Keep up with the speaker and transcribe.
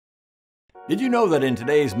Did you know that in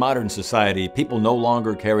today's modern society, people no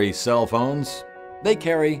longer carry cell phones? They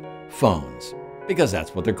carry phones, because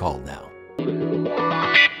that's what they're called now.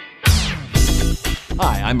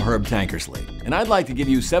 Hi, I'm Herb Tankersley, and I'd like to give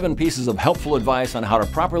you 7 pieces of helpful advice on how to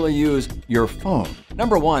properly use your phone.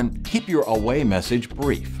 Number 1, keep your away message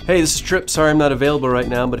brief. Hey, this is Tripp. Sorry I'm not available right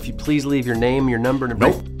now, but if you please leave your name, your number, and a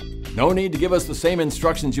brief. Nope. No need to give us the same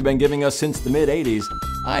instructions you've been giving us since the mid-'80s.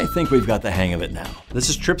 I think we've got the hang of it now. This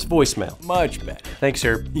is Tripp's voicemail. Much better. Thanks,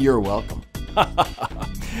 Herb. You're welcome.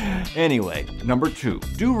 Anyway, number 2,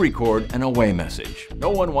 do record an away message.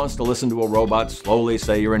 No one wants to listen to a robot slowly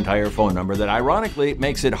say your entire phone number that ironically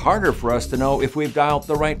makes it harder for us to know if we've dialed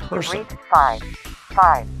the right person. 5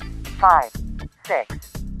 5 5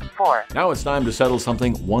 6 4. Now it's time to settle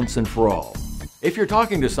something once and for all. If you're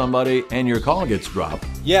talking to somebody and your call gets dropped,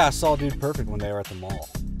 yeah, I saw Dude Perfect when they were at the mall.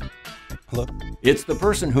 Look. It's the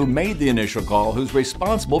person who made the initial call who's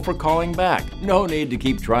responsible for calling back. No need to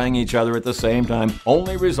keep trying each other at the same time,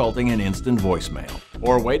 only resulting in instant voicemail.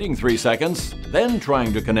 Or waiting 3 seconds, then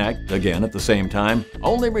trying to connect again at the same time,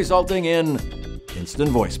 only resulting in instant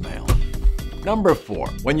voicemail. Number 4,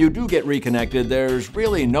 when you do get reconnected, there's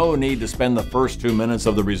really no need to spend the first 2 minutes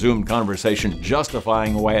of the resumed conversation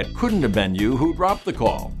justifying why it couldn't have been you who dropped the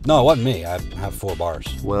call. No, it wasn't me. I have 4 bars.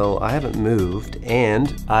 Well, I haven't moved,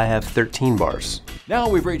 and I have 13 bars. Now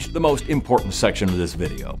we've reached the most important section of this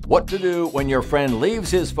video. What to do when your friend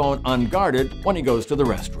leaves his phone unguarded when he goes to the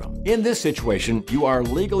restroom. In this situation, you are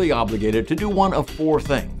legally obligated to do one of 4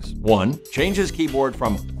 things. 1, change his keyboard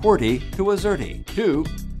from QWERTY to AZERTY. 2,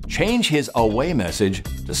 change his away message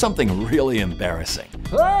to something really embarrassing.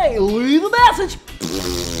 Hey, leave a message!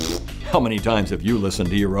 How many times have you listened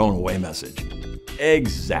to your own away message?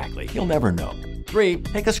 Exactly, he'll never know. 3,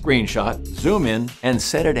 take a screenshot, zoom in, and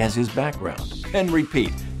set it as his background. And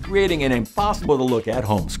repeat, creating an impossible to look at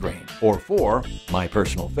home screen. Or 4, my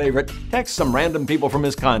personal favorite, text some random people from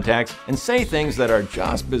his contacts and say things that are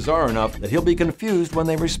just bizarre enough that he'll be confused when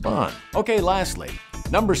they respond. Okay, lastly,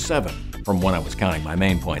 number 7. From when I was counting my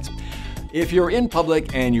main points. If you're in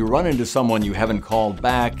public and you run into someone you haven't called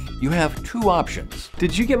back, you have 2 options.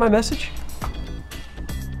 Did you get my message?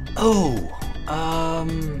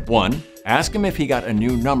 1, ask him if he got a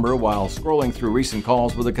new number while scrolling through recent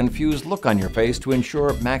calls with a confused look on your face to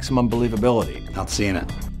ensure maximum believability. Not seeing it.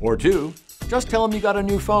 Or 2, just tell him you got a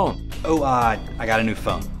new phone. Oh, I got a new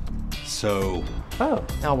phone. So... Oh.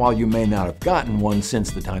 Now, while you may not have gotten one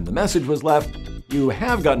since the time the message was left, you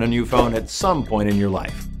have gotten a new phone at some point in your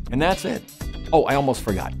life. And that's it. Oh, I almost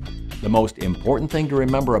forgot. The most important thing to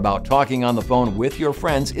remember about talking on the phone with your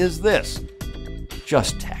friends is this.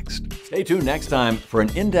 Just text. Stay tuned next time for an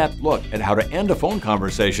in-depth look at how to end a phone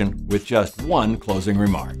conversation with just 1 closing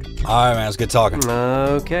remark. All right, man. It's good talking.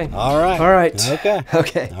 Okay. All right. All right. Okay.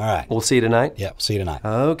 Okay. All right. We'll see you tonight. Yeah, we'll see you tonight.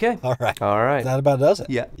 Okay. All right. All right. That about does it?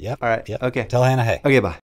 Yeah. Yep. All right. Yep. Okay. Tell Hannah hey. Okay,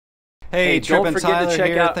 bye. Hey, Tripp don't and forget Tyler to check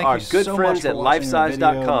here. out Thank our you good so friends much at for watching our video.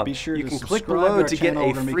 lifesize.com. Be sure You to can click subscribe below to our to get channel. a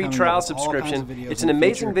We're gonna be free coming trial with all kinds of subscription. videos It's in an the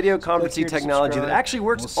amazing future. video Click here conferencing to technology that subscribe. actually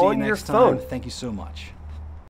works We'll see you on your next time. phone. Thank you so much.